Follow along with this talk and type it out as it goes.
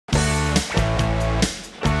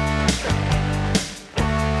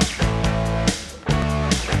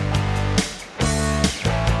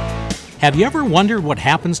Have you ever wondered what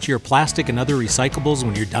happens to your plastic and other recyclables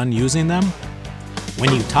when you're done using them?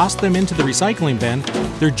 When you toss them into the recycling bin,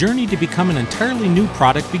 their journey to become an entirely new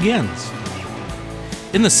product begins.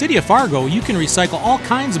 In the City of Fargo, you can recycle all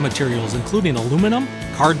kinds of materials including aluminum,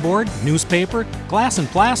 cardboard, newspaper, glass, and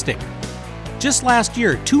plastic. Just last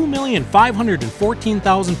year,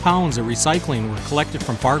 2,514,000 pounds of recycling were collected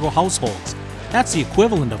from Fargo households. That's the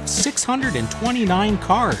equivalent of 629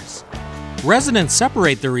 cars. Residents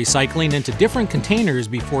separate their recycling into different containers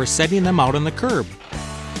before setting them out on the curb.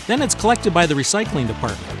 Then it's collected by the recycling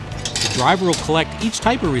department. The driver will collect each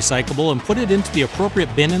type of recyclable and put it into the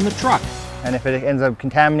appropriate bin in the truck. And if it ends up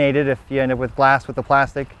contaminated, if you end up with glass with the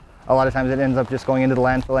plastic, a lot of times it ends up just going into the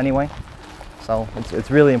landfill anyway. So it's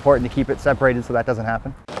really important to keep it separated so that doesn't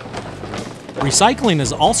happen. Recycling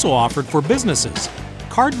is also offered for businesses.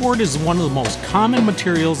 Cardboard is one of the most common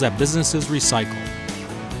materials that businesses recycle.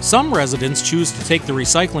 Some residents choose to take the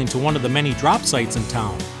recycling to one of the many drop sites in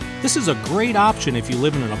town. This is a great option if you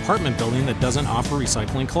live in an apartment building that doesn't offer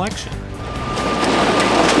recycling collection.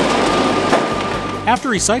 After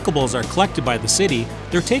recyclables are collected by the city,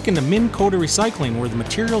 they're taken to Min Coda Recycling, where the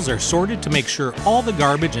materials are sorted to make sure all the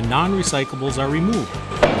garbage and non-recyclables are removed.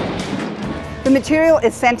 The material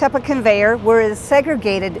is sent up a conveyor where it is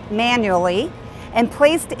segregated manually and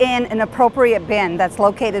placed in an appropriate bin that's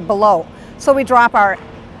located below. So we drop our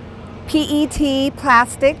PET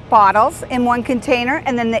plastic bottles in one container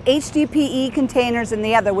and then the HDPE containers in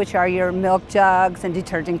the other, which are your milk jugs and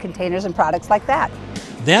detergent containers and products like that.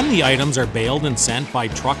 Then the items are baled and sent by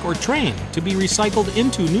truck or train to be recycled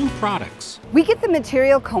into new products. We get the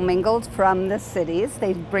material commingled from the cities.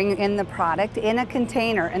 They bring in the product in a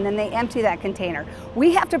container and then they empty that container.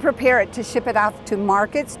 We have to prepare it to ship it off to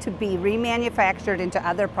markets to be remanufactured into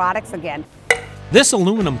other products again. This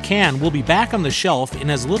aluminum can will be back on the shelf in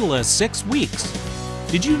as little as 6 weeks.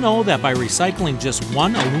 Did you know that by recycling just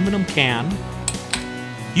one aluminum can,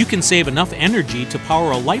 you can save enough energy to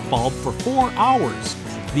power a light bulb for 4 hours?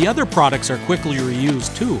 The other products are quickly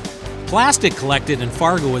reused too. Plastic collected in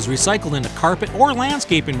Fargo is recycled into carpet or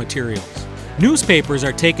landscaping materials. Newspapers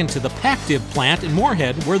are taken to the Pactiv plant in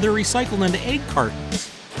Moorhead, where they're recycled into egg cartons.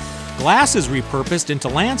 Glass is repurposed into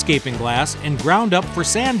landscaping glass and ground up for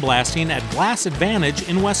sandblasting at Glass Advantage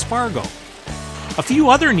in West Fargo. A few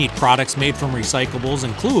other neat products made from recyclables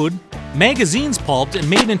include magazines pulped and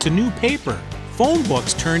made into new paper, phone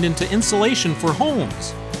books turned into insulation for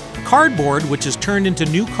homes, cardboard which is turned into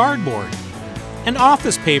new cardboard, and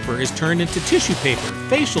office paper is turned into tissue paper,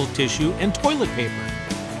 facial tissue, and toilet paper.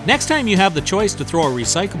 Next time you have the choice to throw a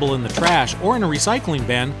recyclable in the trash or in a recycling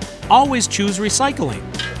bin, always choose recycling.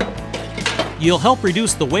 You'll help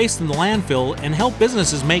reduce the waste in the landfill and help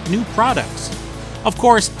businesses make new products. Of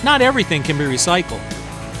course, not everything can be recycled.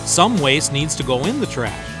 Some waste needs to go in the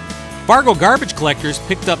trash. Fargo garbage collectors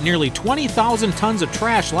picked up nearly 20,000 tons of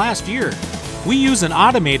trash last year. We use an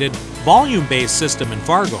automated, volume-based system in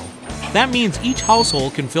Fargo. That means each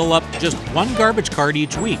household can fill up just one garbage cart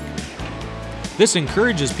each week. This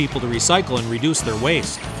encourages people to recycle and reduce their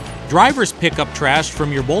waste. Drivers pick up trash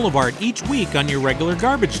from your boulevard each week on your regular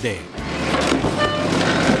garbage day.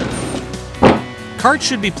 Carts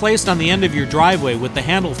should be placed on the end of your driveway with the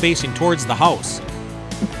handle facing towards the house.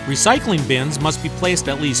 Recycling bins must be placed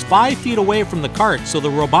at least 5 feet away from the cart so the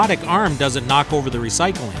robotic arm doesn't knock over the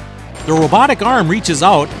recycling. The robotic arm reaches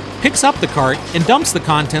out, picks up the cart, and dumps the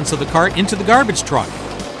contents of the cart into the garbage truck.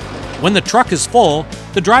 When the truck is full,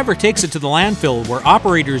 the driver takes it to the landfill where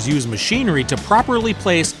operators use machinery to properly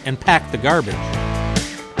place and pack the garbage.